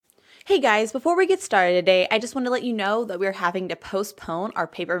Hey guys, before we get started today, I just want to let you know that we're having to postpone our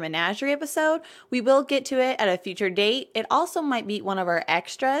Paper Menagerie episode. We will get to it at a future date. It also might be one of our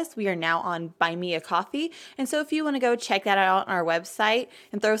extras. We are now on Buy Me a Coffee, and so if you want to go check that out on our website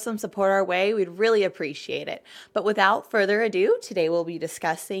and throw some support our way, we'd really appreciate it. But without further ado, today we'll be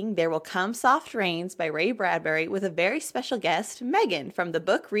discussing There Will Come Soft Rains by Ray Bradbury with a very special guest, Megan, from the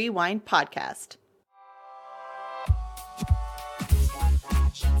Book Rewind podcast.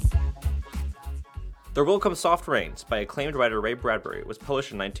 There Will Come Soft Rains by acclaimed writer Ray Bradbury was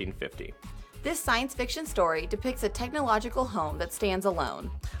published in 1950. This science fiction story depicts a technological home that stands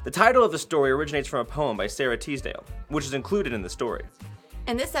alone. The title of the story originates from a poem by Sarah Teasdale, which is included in the story.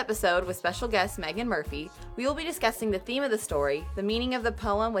 In this episode, with special guest Megan Murphy, we will be discussing the theme of the story, the meaning of the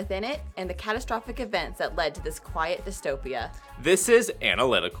poem within it, and the catastrophic events that led to this quiet dystopia. This is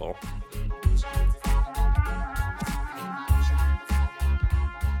Analytical.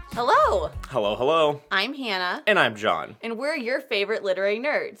 Hello! Hello. I'm Hannah. And I'm John. And we're your favorite literary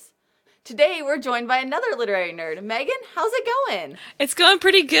nerds. Today, we're joined by another literary nerd. Megan, how's it going? It's going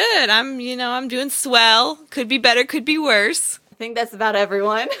pretty good. I'm doing swell. Could be better, could be worse. I think that's about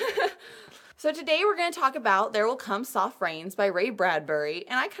everyone. So today we're going to talk about There Will Come Soft Rains by Ray Bradbury,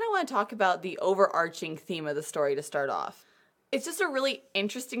 and I kind of want to talk about the overarching theme of the story to start off. It's just a really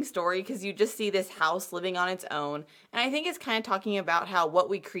interesting story because you just see this house living on its own, and I think it's kind of talking about how what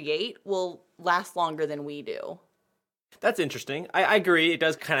we create will last longer than we do. That's interesting. I agree. It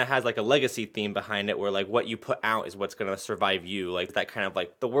does kind of has like a legacy theme behind it where like what you put out is what's going to survive you. Like that kind of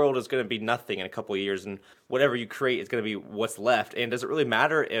like the world is going to be nothing in a couple of years and whatever you create is going to be what's left. And does it really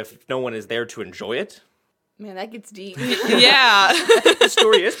matter if no one is there to enjoy it? Man, that gets deep. Yeah. The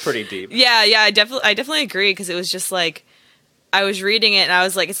story is pretty deep. Yeah, I definitely agree because it was just like I was reading it and I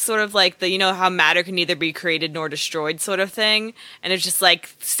was like, it's sort of like the, how matter can neither be created nor destroyed sort of thing. And it's just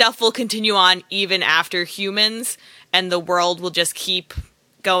like stuff will continue on even after humans and the world will just keep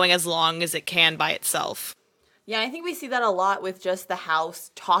going as long as it can by itself. Yeah, I think we see that a lot with just the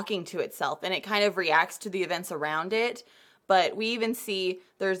house talking to itself and it kind of reacts to the events around it. But we even see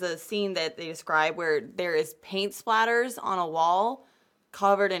there's a scene that they describe where there is paint splatters on a wall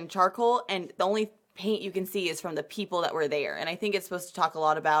covered in charcoal and the only paint you can see is from the people that were there. And I think it's supposed to talk a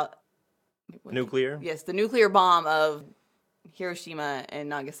lot about Nuclear? Yes, the nuclear bomb of Hiroshima and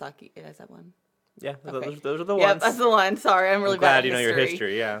Nagasaki. Is that one? Yeah, Okay. those are the ones. Yep, that's the one. Sorry, I'm really Glad bad you at know your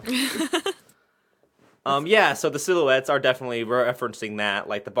history, yeah. So the silhouettes are definitely referencing that.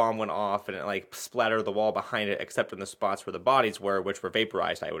 Like the bomb went off and it like splattered the wall behind it, except in the spots where the bodies were, which were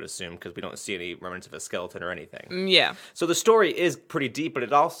vaporized, I would assume, because we don't see any remnants of a skeleton or anything. Yeah. So the story is pretty deep, but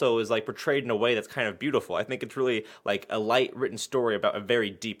it also is like portrayed in a way that's kind of beautiful. I think it's really like a light written story about a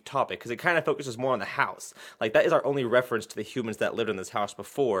very deep topic because it kind of focuses more on the house. Like that is our only reference to the humans that lived in this house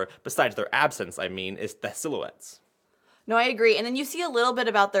before, besides their absence, is the silhouettes. No, I agree. And then you see a little bit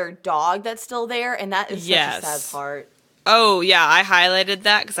about their dog that's still there, and that is such a sad part. Oh, yeah, I highlighted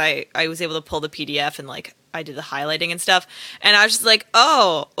that because I was able to pull the PDF and, like, I did the highlighting and stuff. And I was just like,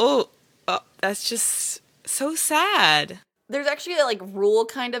 oh, that's just so sad. There's actually a, rule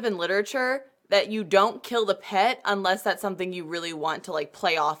kind of in literature that you don't kill the pet unless that's something you really want to,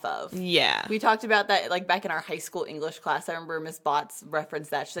 play off of. Yeah. We talked about that, back in our high school English class. I remember Miss Botts referenced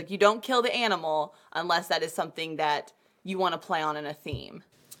that. She's like, you don't kill the animal unless that is something that you want to play on in a theme.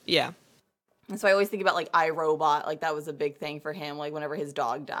 Yeah. And so I always think about, iRobot. That was a big thing for him, whenever his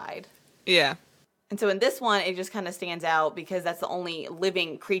dog died. Yeah. And so in this one, it just kind of stands out because that's the only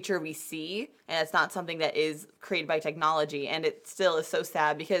living creature we see. And it's not something that is created by technology. And it still is so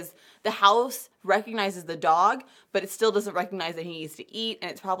sad because the house recognizes the dog, but it still doesn't recognize that he needs to eat.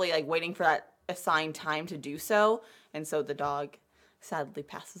 And it's probably, waiting for that assigned time to do so. And so the dog sadly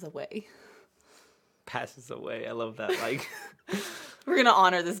passes away. Passes away. I love that. We're going to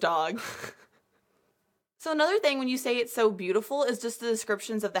honor this dog. So another thing when you say it's so beautiful is just the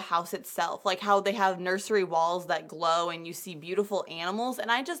descriptions of the house itself, like how they have nursery walls that glow and you see beautiful animals.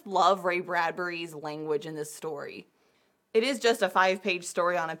 And I just love Ray Bradbury's language in this story. It is just a 5-page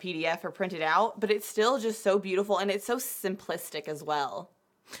story on a PDF or printed out, but it's still just so beautiful and it's so simplistic as well.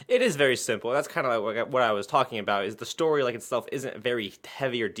 It is very simple. That's kind of like what I was talking about, is the story itself isn't very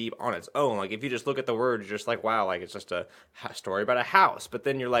heavy or deep on its own. If you just look at the words, you're just like, wow, it's just a story about a house. But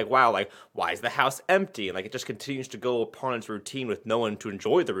then you're like, wow, why is the house empty? And it just continues to go upon its routine with no one to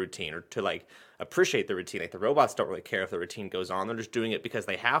enjoy the routine or to appreciate the routine. The robots don't really care if the routine goes on. They're just doing it because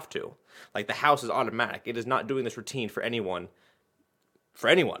they have to. The house is automatic. It is not doing this routine for anyone.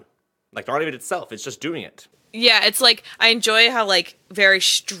 Not even itself. It's just doing it. Yeah, it's I enjoy how very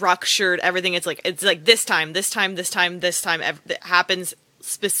structured everything. It's this time. It happens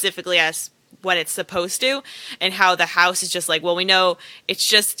specifically as when it's supposed to, and how the house is just like, well, we know it's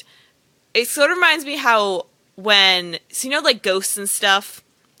just, it sort of reminds me how when, so you know, like ghosts and stuff,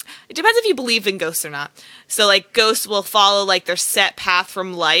 it depends if you believe in ghosts or not. So like ghosts will follow like their set path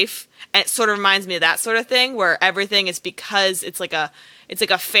from life, and it sort of reminds me of that sort of thing where everything is because it's like a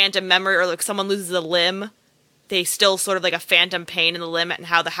phantom memory, or like someone loses a limb, they still sort of like a phantom pain in the limb, and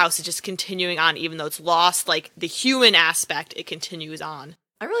how the house is just continuing on even though it's lost like the human aspect, it continues on.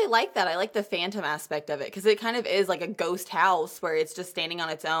 I really like that. I like the phantom aspect of it because it kind of is like a ghost house where it's just standing on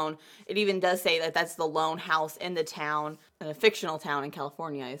its own. It even does say that that's the lone house in the town, in a fictional town in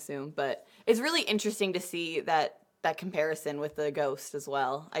California, I assume. But it's really interesting to see that comparison with the ghost as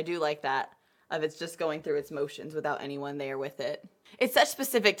well. I do like that, of it's just going through its motions without anyone there with it. It's such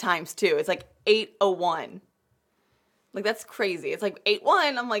specific times, too. It's like 8:01. Like, that's crazy. It's like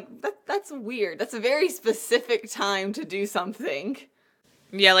 8:01. I'm like, that's weird. That's a very specific time to do something.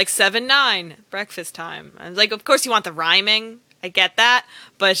 Yeah, like 7-9, breakfast time. And like, of course you want the rhyming. I get that.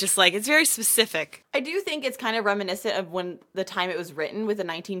 But it's just like, it's very specific. I do think it's kind of reminiscent of when the time it was written, with the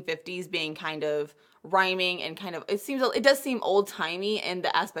 1950s being kind of rhyming and kind of, it does seem old-timey in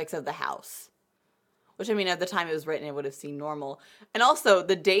the aspects of the house. Which, I mean, at the time it was written, it would have seemed normal. And also,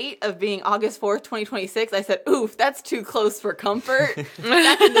 the date of being August 4th, 2026, I said, oof, that's too close for comfort.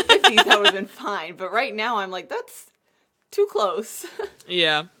 Back in the 50s, that would have been fine. But right now, I'm like, that's too close.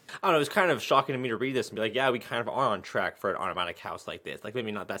 Yeah. I don't know, it was kind of shocking to me to read this and be like, yeah, we kind of are on track for an automatic house like this. Like,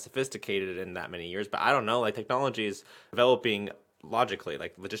 maybe not that sophisticated in that many years, but I don't know, like, technology is developing logically,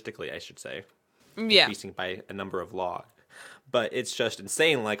 like, logistically, I should say. Yeah. Increasing by a number of law. But it's just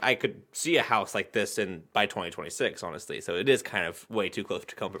insane. Like, I could see a house like this by 2026, honestly. So it is kind of way too close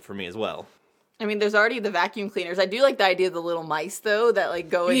to comfort for me as well. I mean, there's already the vacuum cleaners. I do like the idea of the little mice, though, that, like,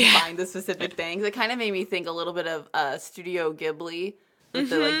 go and find the specific things. It kind of made me think a little bit of Studio Ghibli with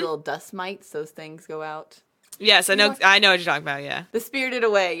the, like, little dust mites. Those things go out. Yes, I know what you're talking about, yeah. The Spirited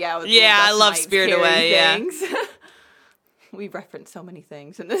Away, yeah. With I love Spirited Away, things. Yeah. We reference so many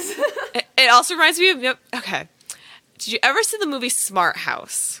things in this. It also reminds me of, okay. Did you ever see the movie Smart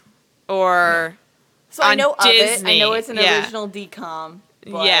House? Or So I know Disney. of it. I know it's an original DCOM.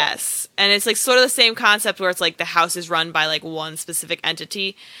 But... Yes. And it's like sort of the same concept where it's like the house is run by like one specific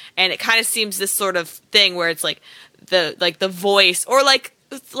entity. And it kind of seems this sort of thing where it's like the voice, or like,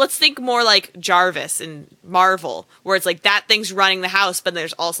 let's think more like Jarvis in Marvel, where it's like that thing's running the house, but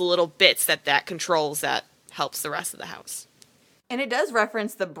there's also little bits that controls that helps the rest of the house. And it does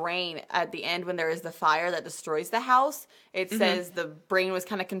reference the brain at the end when there is the fire that destroys the house. It says the brain was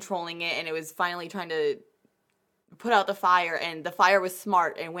kind of controlling it, and it was finally trying to put out the fire, and the fire was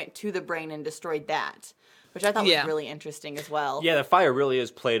smart and went to the brain and destroyed that, which I thought was really interesting as well. Yeah, the fire really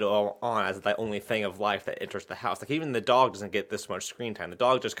is played on as the only thing of life that enters the house. Like, even the dog doesn't get this much screen time. The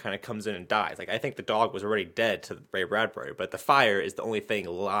dog just kind of comes in and dies. Like, I think the dog was already dead to Ray Bradbury, but the fire is the only thing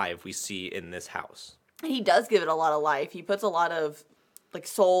alive we see in this house. He does give it a lot of life. He puts a lot of, like,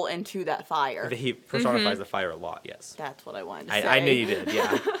 soul into that fire. He personifies the fire a lot, yes. That's what I wanted to say. I knew you did,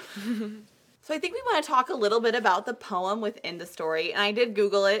 yeah. So I think we want to talk a little bit about the poem within the story. And I did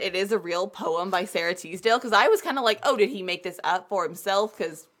Google it. It is a real poem by Sarah Teasdale, because I was kind of like, oh, did he make this up for himself?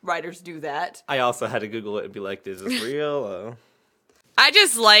 Because writers do that. I also had to Google it and be like, is this real? I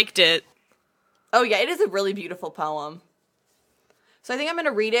just liked it. Oh, yeah, it is a really beautiful poem. So I think I'm going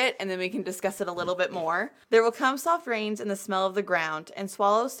to read it, and then we can discuss it a little bit more. There will come soft rains and the smell of the ground, and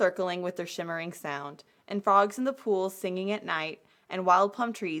swallows circling with their shimmering sound, and frogs in the pools singing at night, and wild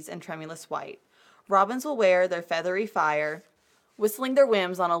plum trees in tremulous white. Robins will wear their feathery fire, whistling their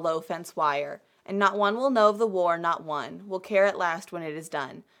whims on a low fence wire, and not one will know of the war, not one will care at last when it is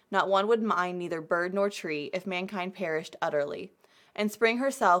done. Not one would mind neither bird nor tree if mankind perished utterly. And spring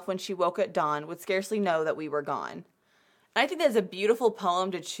herself, when she woke at dawn, would scarcely know that we were gone. I think that's a beautiful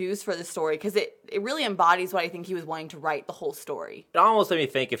poem to choose for the story, because it really embodies what I think he was wanting to write the whole story. It almost made me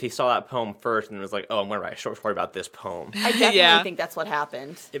think if he saw that poem first and was like, oh, I'm going to write a short story about this poem. I definitely think that's what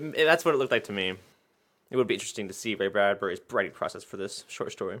happened. That's what it looked like to me. It would be interesting to see Ray Bradbury's writing process for this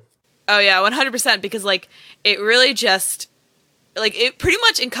short story. Oh, yeah, 100%, because, like, it really just, like, it pretty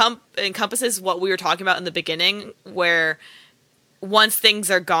much encompasses what we were talking about in the beginning, where once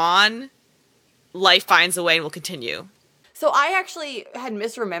things are gone, life finds a way and will continue. So I actually had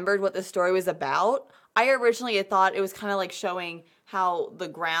misremembered what the story was about. I originally had thought it was kind of like showing how the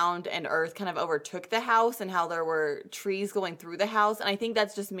ground and earth kind of overtook the house and how there were trees going through the house. And I think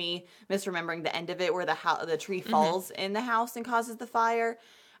that's just me misremembering the end of it, where the tree falls in the house and causes the fire.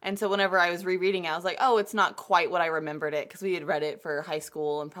 And so whenever I was rereading it, I was like, oh, it's not quite what I remembered it, because we had read it for high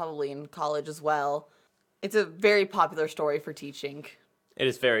school and probably in college as well. It's a very popular story for teaching. It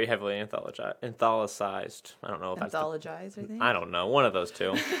is very heavily anthologised. I don't know if that's Anthologized, I think. I don't know. One of those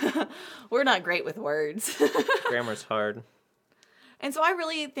two. We're not great with words. Grammar's hard. And so I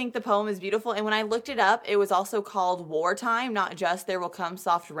really think the poem is beautiful. And when I looked it up, it was also called Wartime, not just There Will Come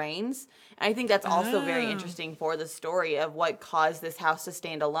Soft Rains. And I think that's also very interesting for the story of what caused this house to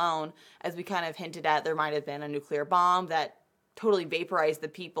stand alone. As we kind of hinted at, there might have been a nuclear bomb that totally vaporized the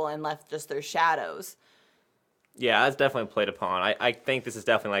people and left just their shadows. Yeah, that's definitely played upon. I think this is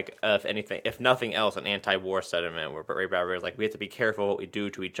definitely like, if anything, if nothing else, an anti-war sentiment where Ray Bradbury is like, we have to be careful what we do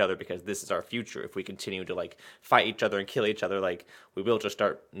to each other because this is our future. If we continue to like fight each other and kill each other, like we will just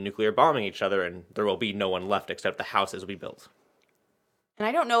start nuclear bombing each other and there will be no one left except the houses we built. And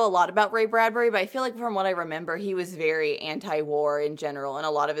I don't know a lot about Ray Bradbury, but I feel like from what I remember, he was very anti-war in general. And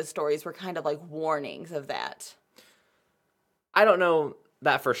a lot of his stories were kind of like warnings of that. I don't know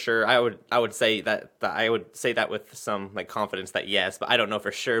that for sure. I would say that I would say that with some like confidence that yes, but I don't know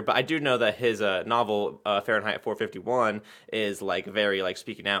for sure. But I do know that his novel Fahrenheit 451 is like very like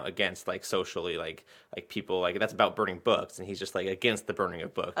speaking out against like socially like people like that's about burning books, and he's just like against the burning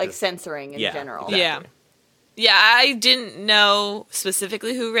of books, Like censoring in general. Exactly. Yeah. Yeah, I didn't know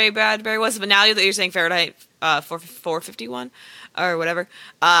specifically who Ray Bradbury was, but now that you're saying Fahrenheit 451 or whatever,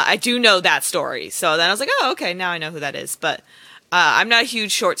 I do know that story. So then I was like, oh, okay, now I know who that is. But I'm not a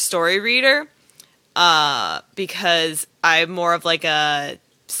huge short story reader because I'm more of like a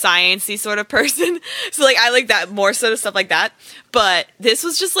science-y sort of person. So like I like that more sort of stuff like that. But this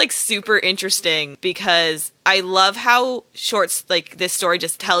was just like super interesting because I love how short like this story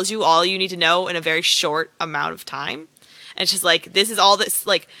just tells you all you need to know in a very short amount of time. And it's just like this is all this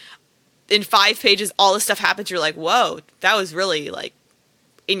like in 5 pages all this stuff happens, you're like, whoa, that was really like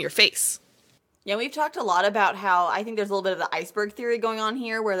in your face. Yeah, we've talked a lot about how I think there's a little bit of the iceberg theory going on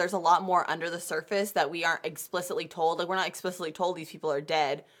here where there's a lot more under the surface that we aren't explicitly told. Like, we're not explicitly told these people are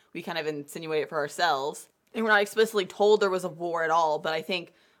dead. We kind of insinuate it for ourselves. And we're not explicitly told there was a war at all. But I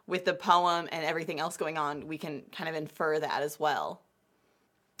think with the poem and everything else going on, we can kind of infer that as well.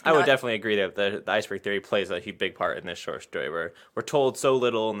 I would definitely agree that the iceberg theory plays a big part in this short story where we're told so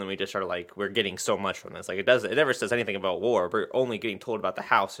little and then we just are like, we're getting so much from this. Like it never says anything about war. We're only getting told about the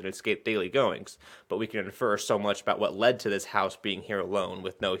house and its daily goings, but we can infer so much about what led to this house being here alone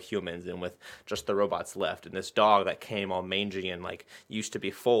with no humans and with just the robots left and this dog that came all mangy and like used to be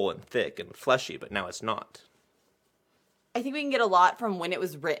full and thick and fleshy, but now it's not. I think we can get a lot from when it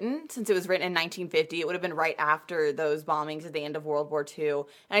was written. Since it was written in 1950, it would have been right after those bombings at the end of World War II.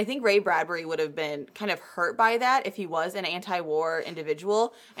 And I think Ray Bradbury would have been kind of hurt by that if he was an anti-war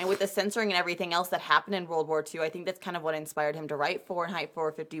individual. And with the censoring and everything else that happened in World War II, I think that's kind of what inspired him to write Fahrenheit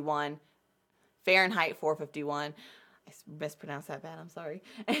 451. I mispronounced that bad, I'm sorry.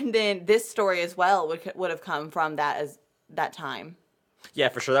 And then this story as well would have come from that time. Yeah,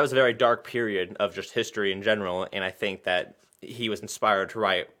 for sure. That was a very dark period of just history in general, and I think that he was inspired to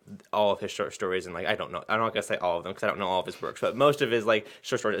write all of his short stories. And like, I'm not gonna say all of them because I don't know all of his works, but most of his like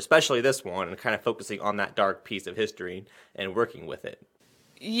short stories, especially this one, and kind of focusing on that dark piece of history and working with it.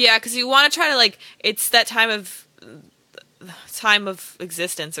 Yeah, because you want to try to like it's that time of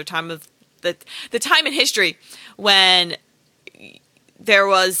existence or time of the time in history when there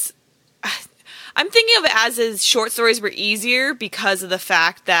was. I'm thinking of it as his short stories were easier because of the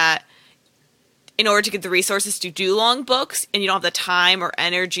fact that in order to get the resources to do long books and you don't have the time or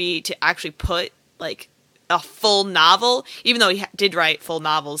energy to actually put like a full novel, even though he did write full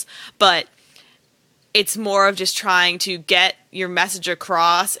novels, but it's more of just trying to get your message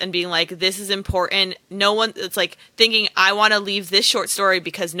across and being like, this is important. It's like thinking I want to leave this short story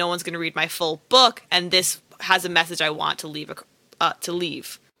because no one's going to read my full book. And this has a message I want to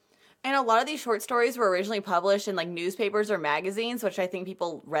leave. And a lot of these short stories were originally published in like newspapers or magazines, which I think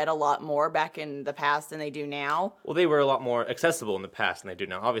people read a lot more back in the past than they do now. Well, they were a lot more accessible in the past than they do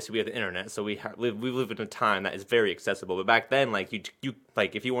now. Obviously, we have the internet, so we live in a time that is very accessible. But back then, like you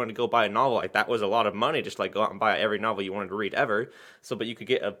like if you wanted to go buy a novel, like that was a lot of money just to like go out and buy every novel you wanted to read ever. So, but you could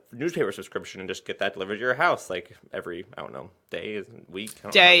get a newspaper subscription and just get that delivered to your house like every day,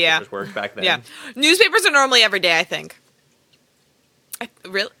 week. Day, yeah. Worked back then. Yeah, newspapers are normally every day, I think.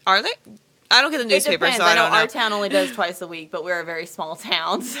 Really? Are they? I don't get the newspaper, so I don't know. Our town only does twice a week, but we're a very small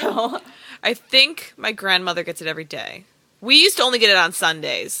town, so. I think my grandmother gets it every day. We used to only get it on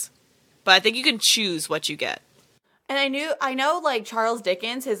Sundays, but I think you can choose what you get. And I know, like Charles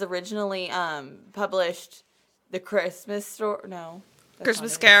Dickens has originally published the Christmas Carol. A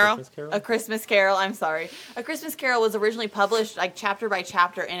Christmas Carol. A Christmas Carol. I'm sorry. A Christmas Carol was originally published like chapter by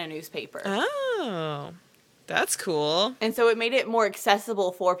chapter in a newspaper. Oh. That's cool. And so it made it more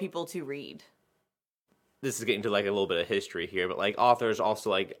accessible for people to read. this is getting to like a little bit of history here, but like authors also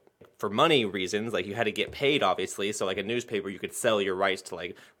like for money reasons, like you had to get paid obviously. So like a newspaper, you could sell your rights to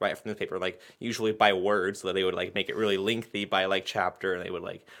like write from the paper, like usually by word, so that they would like make it really lengthy by like chapter, and they would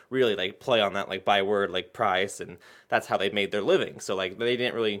like really like play on that like by word like price, and that's how they made their living. So like they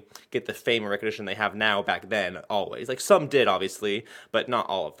didn't really get the fame and recognition they have now back then always. Like some did obviously, but not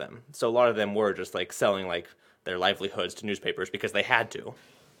all of them. So a lot of them were just like selling like their livelihoods to newspapers because they had to.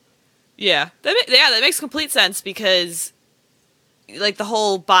 Yeah, that makes complete sense, because like the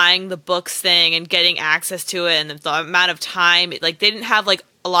whole buying the books thing and getting access to it and the amount of time, like they didn't have like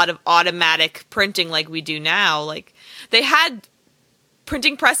a lot of automatic printing like we do now. Like they had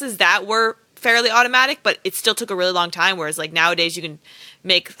printing presses that were fairly automatic, but it still took a really long time, whereas like nowadays you can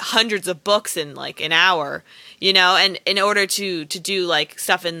make hundreds of books in like an hour, you know. And in order to do like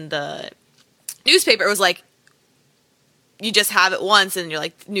stuff in the newspaper, it was like you just have it once and you're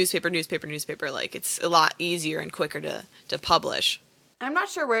like newspaper. Like it's a lot easier and quicker to publish. I'm not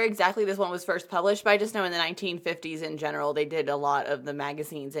sure where exactly this one was first published, but I just know in the 1950s in general, they did a lot of the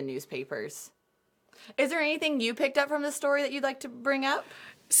magazines and newspapers. Is there anything you picked up from the story that you'd like to bring up?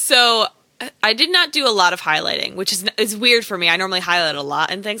 So I did not do a lot of highlighting, which is weird for me. I normally highlight a lot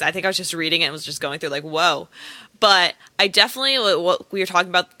in things. I think I was just reading it and was just going through like, whoa. But I definitely, what we were talking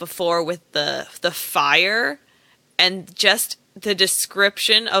about before with the fire and just the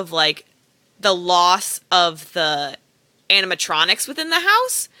description of like the loss of the animatronics within the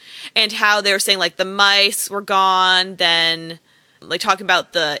house, and how they were saying like the mice were gone, then like talking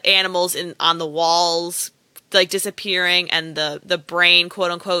about the animals on the walls like disappearing, and the brain quote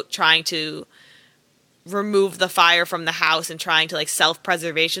unquote trying to remove the fire from the house and trying to like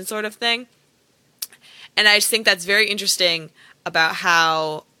self-preservation sort of thing. And I just think that's very interesting about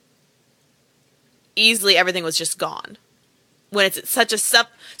how easily everything was just gone when it's such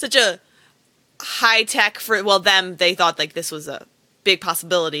a high tech for, well, them, they thought like this was a big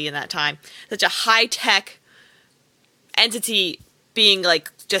possibility in that time, such a high tech entity being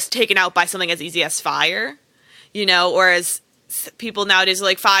like just taken out by something as easy as fire, you know. Whereas people nowadays are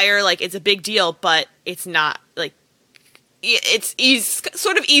like, fire, like it's a big deal, but it's not, like it's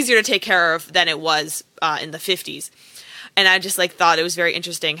sort of easier to take care of than it was in the 50s. And I just like thought it was very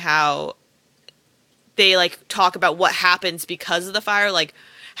interesting how they like talk about what happens because of the fire, like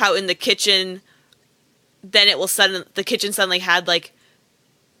how in the kitchen, then the kitchen suddenly had like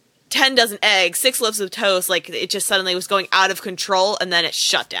 10 dozen eggs, 6 loaves of toast, like it just suddenly was going out of control, and then it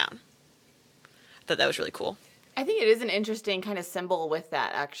shut down. I thought that was really cool. I think it is an interesting kind of symbol with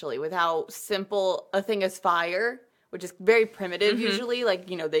that, actually, with how simple a thing is fire, which is very primitive usually, like,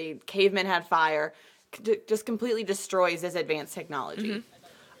 you know, the cavemen had fire, just completely destroys this advanced technology.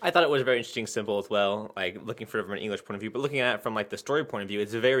 I thought it was a very interesting symbol as well, like looking from an English point of view, but looking at it from like the story point of view,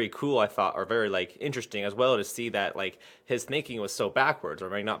 it's very cool, I thought, or very like interesting as well to see that like his thinking was so backwards, or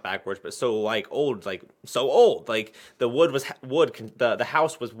maybe not backwards, but so like old, like so old. Like the wood was the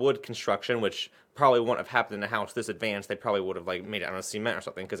house was wood construction, which probably wouldn't have happened in a house this advanced. They probably would have like made it out of cement or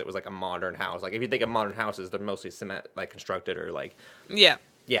something, because it was like a modern house. Like if you think of modern houses, they're mostly cement like constructed, or like yeah,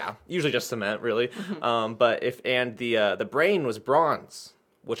 usually just cement really. But the brain was bronze,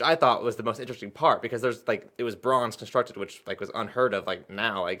 which I thought was the most interesting part, because there's like it was bronze constructed, which like was unheard of. Like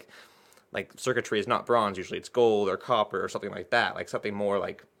now, like circuitry is not bronze. Usually it's gold or copper or something like that, like something more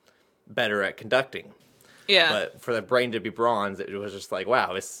like better at conducting. Yeah. But for the brain to be bronze, it was just like,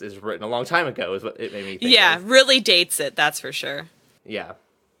 wow, this is written a long time ago, is what it made me think. Yeah, really dates it, that's for sure. Yeah.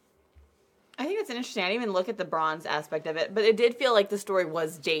 I think it's interesting. I didn't even look at the bronze aspect of it, but it did feel like the story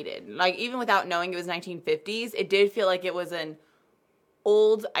was dated. Like even without knowing it was 1950s, it did feel like it was an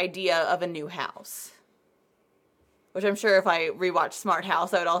old idea of a new house, which I'm sure if I rewatched Smart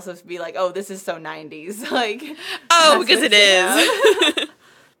House, I would also be like, oh, this is so 90s. Like, oh, because it is.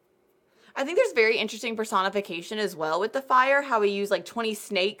 I think there's very interesting personification as well with the fire, how we use like 20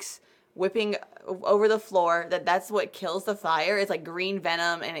 snakes whipping over the floor, that's what kills the fire. It's like green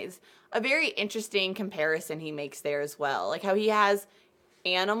venom, and it's a very interesting comparison he makes there as well, like how he has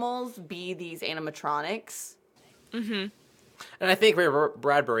animals be these animatronics. And I think Ray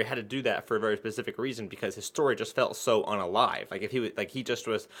Bradbury had to do that for a very specific reason, because his story just felt so unalive. Like if he just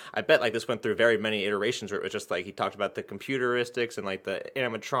was, I bet like this went through very many iterations where it was just like he talked about the computeristics and like the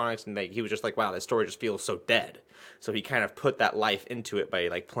animatronics, and like he was just like, wow, this story just feels so dead. So he kind of put that life into it by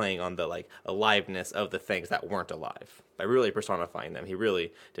like playing on the like aliveness of the things that weren't alive, by really personifying them. He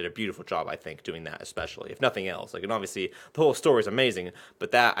really did a beautiful job, I think, doing that, especially if nothing else. Like, and obviously the whole story is amazing, but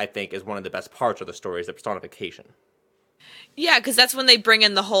that I think is one of the best parts of the story, is the personification. Yeah, because that's when they bring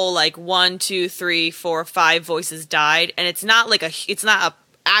in the whole like 1, 2, 3, 4, 5 voices died, and it's not like it's not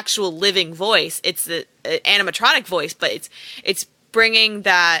actual living voice. It's the animatronic voice, but it's bringing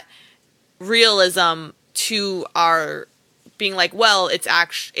that realism to our being like, well,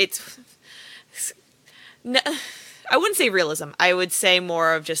 no, I wouldn't say realism. I would say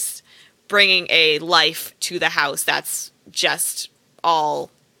more of just bringing a life to the house that's just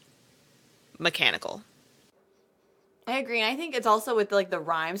all mechanical. I agree. And I think it's also with like the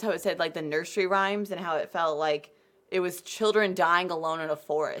rhymes, how it said like the nursery rhymes and how it felt like it was children dying alone in a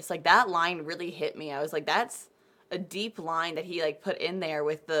forest. Like that line really hit me. I was like, that's a deep line that he like put in there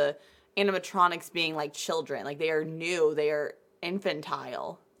with the animatronics being like children. Like they are new, they are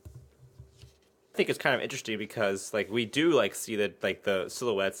infantile. I think it's kind of interesting because like we do like see that like the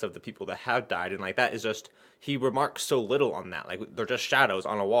silhouettes of the people that have died, and like that is just, he remarks so little on that. Like they're just shadows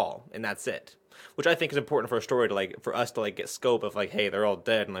on a wall and that's it. Which I think is important for a story to like, for us to like get scope of like, hey, they're all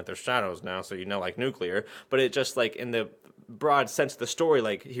dead and like they're shadows now, so like nuclear. But it just like in the broad sense of the story,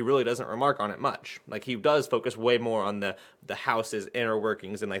 like he really doesn't remark on it much. Like he does focus way more on the house's inner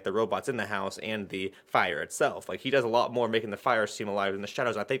workings and like the robots in the house and the fire itself. Like he does a lot more making the fire seem alive than the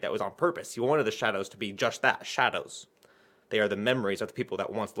shadows. I think that was on purpose. He wanted the shadows to be just that, shadows. They are the memories of the people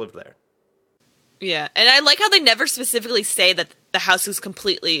that once lived there. Yeah, and I like how they never specifically say that the house was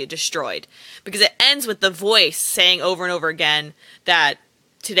completely destroyed, because it ends with the voice saying over and over again that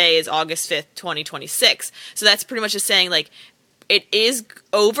today is August 5th, 2026. So that's pretty much just saying, like, it is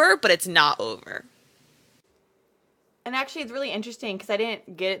over, but it's not over. And actually, it's really interesting because I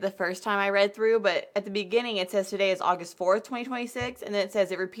didn't get it the first time I read through, but at the beginning it says today is August 4th, 2026, and then it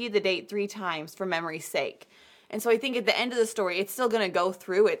says it repeated the date 3 times for memory's sake. And so I think at the end of the story, it's still going to go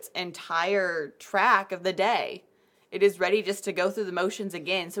through its entire track of the day. It is ready just to go through the motions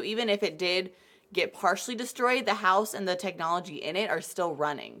again. So even if it did get partially destroyed, the house and the technology in it are still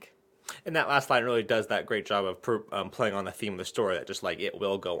running. And that last line really does that great job of playing on the theme of the story, that just like it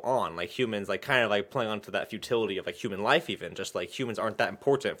will go on. Like humans, like kind of like playing onto that futility of like human life, even just like humans aren't that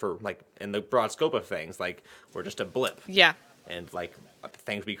important for like in the broad scope of things. Like we're just a blip. Yeah. And like the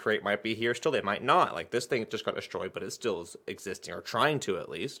things we create might be here still, they might not. Like this thing just got destroyed, but it still is existing, or trying to at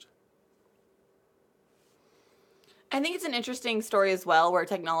least. I think it's an interesting story as well, where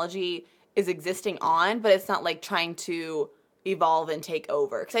technology is existing on, but it's not like trying to evolve and take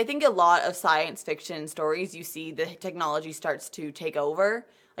over. Because I think a lot of science fiction stories, you see the technology starts to take over.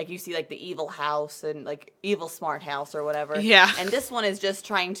 Like you see like the evil house and like evil smart house or whatever. Yeah. And this one is just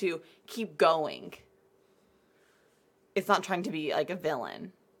trying to keep going. It's not trying to be like a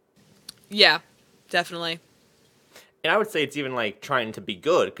villain. Yeah, definitely. And I would say it's even like trying to be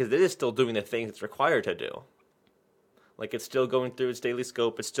good, because it is still doing the things it's required to do. Like it's still going through its daily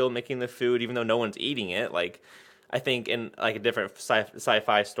scope. It's still making the food, even though no one's eating it. Like I think in like a different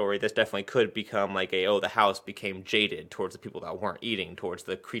sci-fi story, this definitely could become like the house became jaded towards the people that weren't eating, towards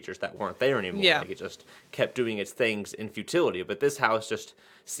the creatures that weren't there anymore. Yeah. Like it just kept doing its things in futility. But this house just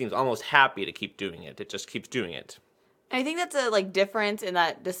seems almost happy to keep doing it. It just keeps doing it. And I think that's a like difference in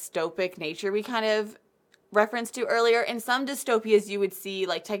that dystopic nature we kind of referenced to earlier. In some dystopias, you would see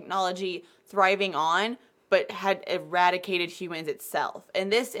like technology thriving on, but had eradicated humans itself. In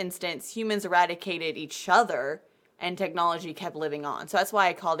this instance, humans eradicated each other, and technology kept living on. So that's why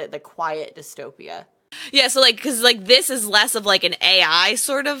I called it the quiet dystopia. Yeah, so like, because like this is less of like an AI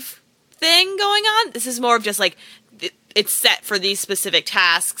sort of thing going on. This is more of just like it's set for these specific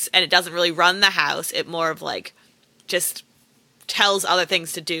tasks, and it doesn't really run the house. It more of like just tells other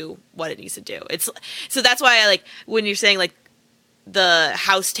things to do what it needs to do. It's so that's why I like when you're saying like the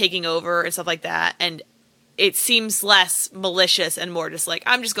house taking over and stuff like that, and it seems less malicious and more just like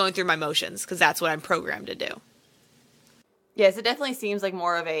I'm just going through my motions because that's what I'm programmed to do. Yes, it definitely seems like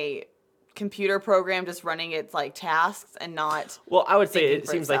more of a computer program just running its like tasks and not. Well, I would say thinking it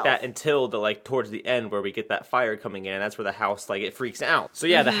for seems itself. like that until the like towards the end where we get that fire coming in, and that's where the house like it freaks out. So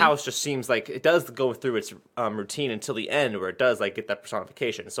yeah, the house just seems like it does go through its routine until the end where it does like get that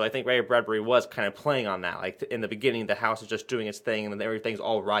personification. So I think Ray Bradbury was kind of playing on that. Like in the beginning, the house is just doing its thing, and then everything's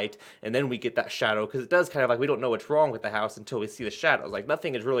all right, and then we get that shadow, because it does kind of like we don't know what's wrong with the house until we see the shadows. Like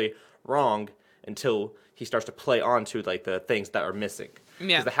nothing is really wrong until he starts to play onto like the things that are missing. Yeah.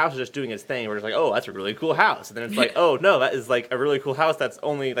 Because the house is just doing its thing. We're just like, oh, that's a really cool house. And then it's like, oh, no, that is like a really cool house that's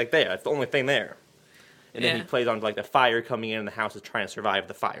only like there. That's the only thing there. And then he plays on like the fire coming in, and the house is trying to survive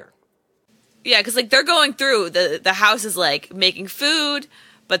the fire. Yeah, because like they're going through the house is like making food,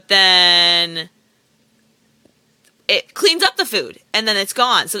 but then it cleans up the food and then it's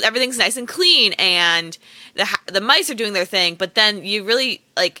gone. So everything's nice and clean, and the mice are doing their thing. But then you really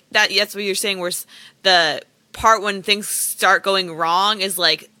like that. That's what you're saying. Where the part when things start going wrong is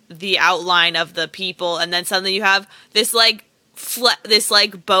like the outline of the people, and then suddenly you have this like this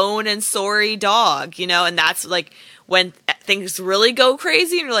like bone and sorry dog, you know, and that's like when things really go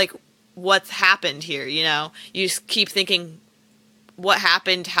crazy and you're like, what's happened here, you know? You just keep thinking, what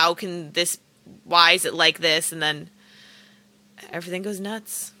happened? How can this, why is it like this? And then everything goes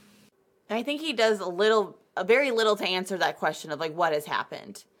nuts. I think he does a very little to answer that question of like what has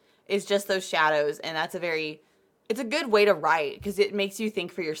happened. It's just those shadows, and it's a good way to write because it makes you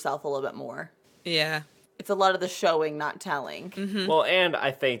think for yourself a little bit more. Yeah. It's a lot of the showing, not telling. Mm-hmm. Well, and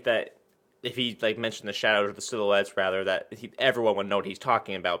I think that if he like mentioned the shadows or the silhouettes, rather, that everyone would know what he's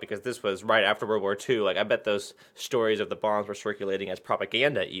talking about, because this was right after World War II. Like, I bet those stories of the bombs were circulating as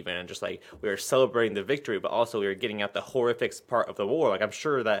propaganda, even, and just like we were celebrating the victory, but also we were getting out the horrific part of the war. Like, I'm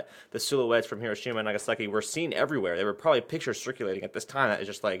sure that the silhouettes from Hiroshima and Nagasaki were seen everywhere. There were probably pictures circulating at this time that is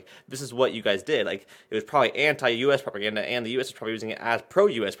just like, this is what you guys did. Like, it was probably anti-U.S. propaganda, and the U.S. was probably using it as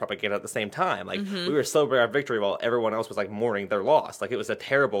pro-U.S. propaganda at the same time. Like, we were celebrating our victory while everyone else was like mourning their loss. Like, it was a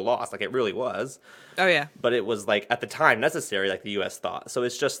terrible loss. Like, it really was. Oh yeah. But it was like at the time necessary, like the U.S. thought. So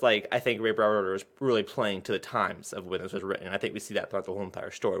it's just like, I think Ray Bradbury was really playing to the times of when this was written. And I think we see that throughout the whole entire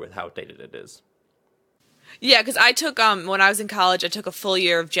story with how dated it is. Yeah, because I took when I was in college, I took a full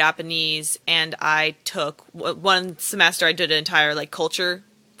year of Japanese, and I took one semester. I did an entire like culture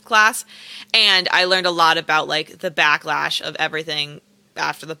class, and I learned a lot about like the backlash of everything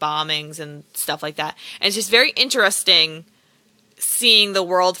after the bombings and stuff like that. And it's just very interesting seeing the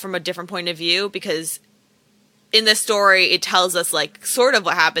world from a different point of view, because in this story it tells us like sort of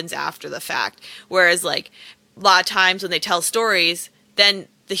what happens after the fact, whereas like a lot of times when they tell stories, then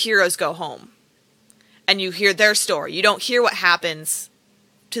the heroes go home and you hear their story. You don't hear what happens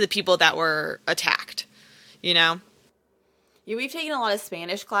to the people that were attacked, you know? Yeah, we've taken a lot of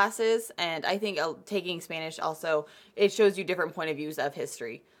Spanish classes, and I think taking Spanish also, it shows you different point of views of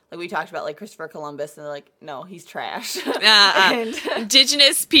history. Like, we talked about, like, Christopher Columbus, and they're like, no, he's trash.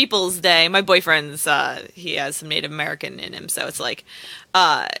 Indigenous Peoples Day. My boyfriend's, he has some Native American in him, so it's like,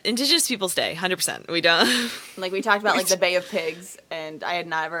 Indigenous Peoples Day, 100%. We don't... Like, we talked about, like, the Bay of Pigs, and I had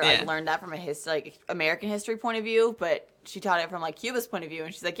never, like, learned that from a American history point of view, but she taught it from, like, Cuba's point of view,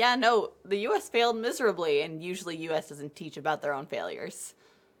 and she's like, yeah, no, the U.S. failed miserably, and usually U.S. doesn't teach about their own failures.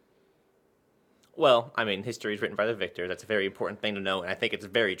 Well, I mean, history is written by the victor. That's a very important thing to know, and I think it's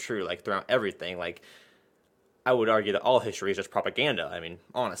very true, like, throughout everything. Like, I would argue that all history is just propaganda, I mean,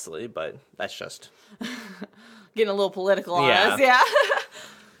 honestly, but that's just... Getting a little political on us, yeah.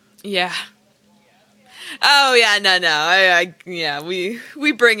 Yeah. Oh, yeah, no. Yeah,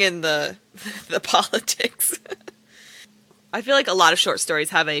 we bring in the politics. I feel like a lot of short stories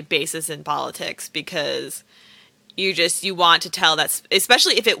have a basis in politics, because... You want to tell that,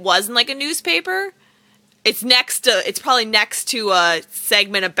 especially if it wasn't like a newspaper, it's probably next to a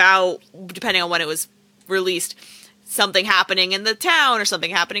segment about, depending on when it was released, something happening in the town or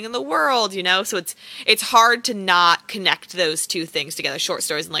something happening in the world, you know? So it's hard to not connect those two things together, short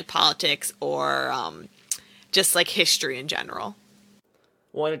stories and like politics or just like history in general.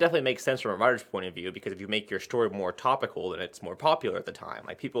 Well, and it definitely makes sense from a writer's point of view, because if you make your story more topical, then it's more popular at the time.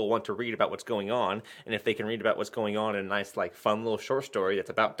 Like, people want to read about what's going on, and if they can read about what's going on in a nice, like, fun little short story that's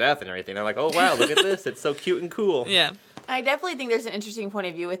about death and everything, they're like, oh, wow, look at this. It's so cute and cool. Yeah. I definitely think there's an interesting point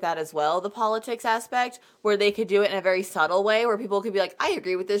of view with that as well, the politics aspect, where they could do it in a very subtle way, where people could be like, I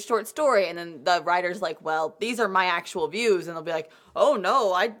agree with this short story, and then the writer's like, well, these are my actual views, and they'll be like, oh,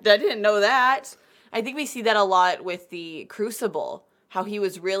 no, I didn't know that. I think we see that a lot with the Crucible, how he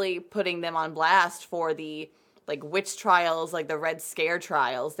was really putting them on blast for the, like, witch trials, like the Red Scare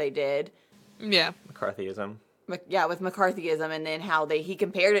trials they did. Yeah. McCarthyism. Yeah, with McCarthyism, and then how he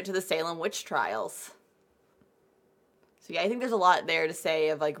compared it to the Salem witch trials. So yeah, I think there's a lot there to say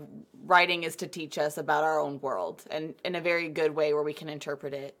of, like, writing is to teach us about our own world, and in a very good way where we can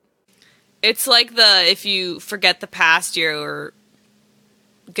interpret it. It's like if you forget the past, you're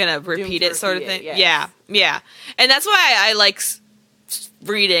gonna repeat it sort of thing. Yes. Yeah. And that's why I like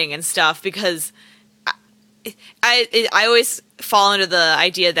reading and stuff, because I always fall into the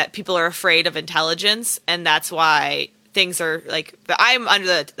idea that people are afraid of intelligence, and that's why things are like, I'm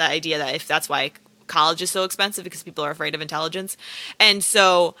under the idea that if that's why college is so expensive, because people are afraid of intelligence. And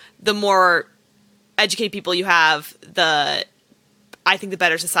so the more educated people you have, I think the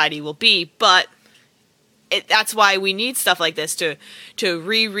better society will be. But that's why we need stuff like this to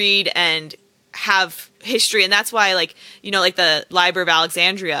reread and have history. And that's why, like, you know, like the Library of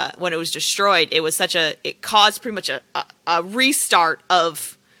Alexandria, when it was destroyed, it caused pretty much a restart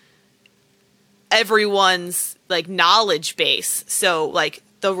of everyone's, like, knowledge base. So, like,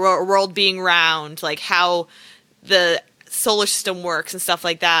 the world being round, like how the solar system works and stuff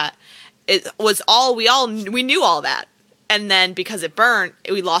like that. It was we knew all that. and then because it burned,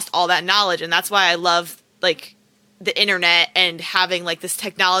 we lost all that knowledge. And that's why I love like the internet, and having like this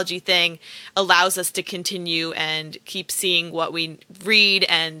technology thing allows us to continue and keep seeing what we read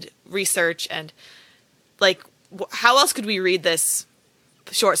and research. And like, how else could we read this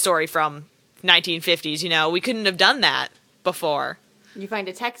short story from 1950s? You know, we couldn't have done that before. You find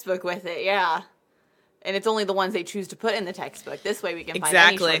a textbook with it, yeah. And it's only the ones they choose to put in the textbook. This way we can find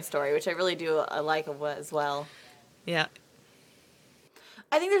any short story, which I really do like as well. Yeah.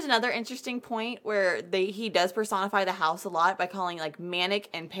 I think there's another interesting point where he does personify the house a lot by calling like manic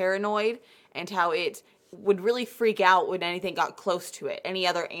and paranoid, and how it would really freak out when anything got close to it. Any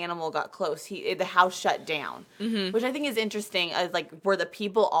other animal got close, the house shut down. Mm-hmm. Which I think is interesting. As like, were the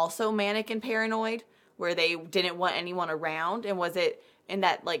people also manic and paranoid, where they didn't want anyone around? And was it in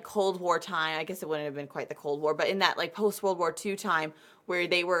that like Cold War time? I guess it wouldn't have been quite the Cold War, but in that like post World War II time, where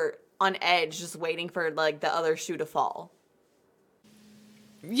they were on edge, just waiting for like the other shoe to fall.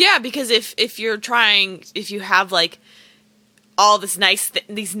 Yeah, because if you have like all this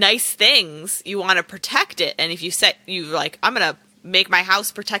these nice things, you want to protect it, and if you like, I'm gonna make my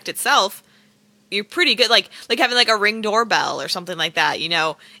house protect itself, you're pretty good. Like having like a Ring doorbell or something like that. You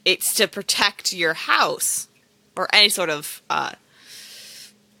know, it's to protect your house or any sort of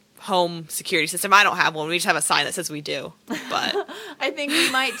home security system. I don't have one. We just have a sign that says we do. But I think we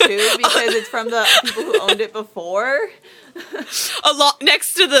might too, because it's from the people who owned it before. A lot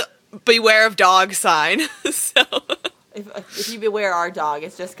next to the "Beware of Dog" sign. So if you beware our dog,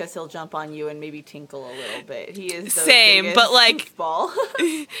 it's just because he'll jump on you and maybe tinkle a little bit. He is the same, but like ball.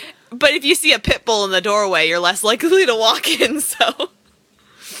 But if you see a pit bull in the doorway, you're less likely to walk in. So. But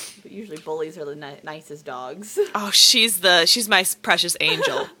usually bullies are the nicest dogs. Oh, she's my precious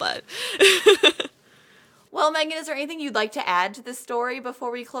angel. But. Well, Megan, is there anything you'd like to add to this story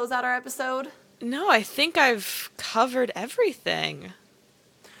before we close out our episode? No, I think I've covered everything.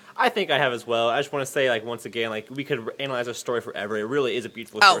 I think I have as well. I just want to say, like, once again, like, we could analyze a story forever. It really is a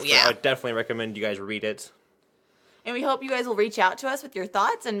beautiful story. Oh, yeah. I would definitely recommend you guys read it. And we hope you guys will reach out to us with your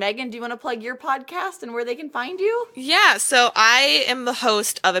thoughts. And Megan, do you want to plug your podcast and where they can find you? Yeah, so I am the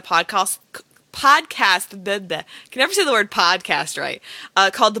host of a podcast, can never say the word podcast right,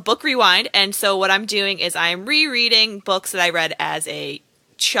 called The Book Rewind. And so what I'm doing is I'm rereading books that I read as a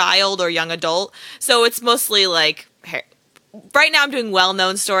child or young adult. So it's mostly like, right now I'm doing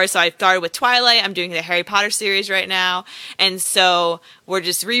well-known stories. So I started with Twilight. I'm doing the Harry Potter series right now. And so we're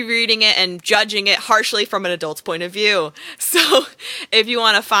just rereading it and judging it harshly from an adult's point of view. So if you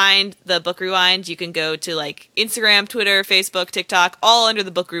want to find The Book Rewind, you can go to like Instagram, Twitter, Facebook, TikTok, all under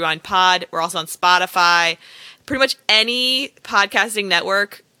The Book Rewind Pod. We're also on Spotify. Pretty much any podcasting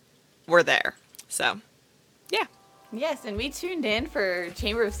network, we're there. So, yeah. Yes, and we tuned in for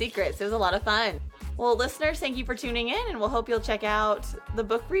Chamber of Secrets. It was a lot of fun. Well, listeners, thank you for tuning in, and we'll hope you'll check out The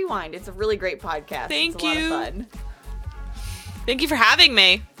Book Rewind. It's a really great podcast. Thank you. It's a lot of fun. Thank you for having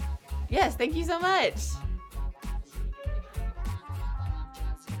me. Yes, thank you so much.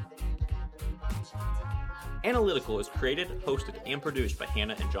 Analytical is created, hosted, and produced by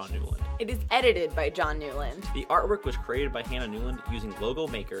Hannah and John Newland. It is edited by John Newland. The artwork was created by Hannah Newland using Logo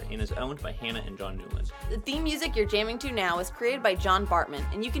Maker and is owned by Hannah and John Newland. The theme music you're jamming to now is created by John Bartman,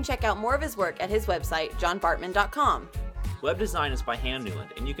 and you can check out more of his work at his website, johnbartman.com. Web design is by Hannah Newland,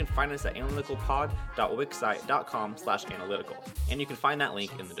 and you can find us at analyticalpod.wixsite.com/analytical, and you can find that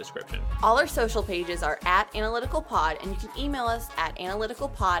link in the description. All our social pages are at analyticalpod, and you can email us at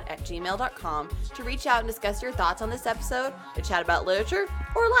analyticalpod@gmail.com to reach out and discuss your thoughts on this episode, to chat about literature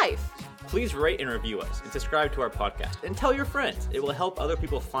or life. Please rate and review us, and subscribe to our podcast, and tell your friends. It will help other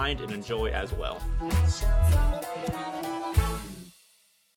people find and enjoy as well.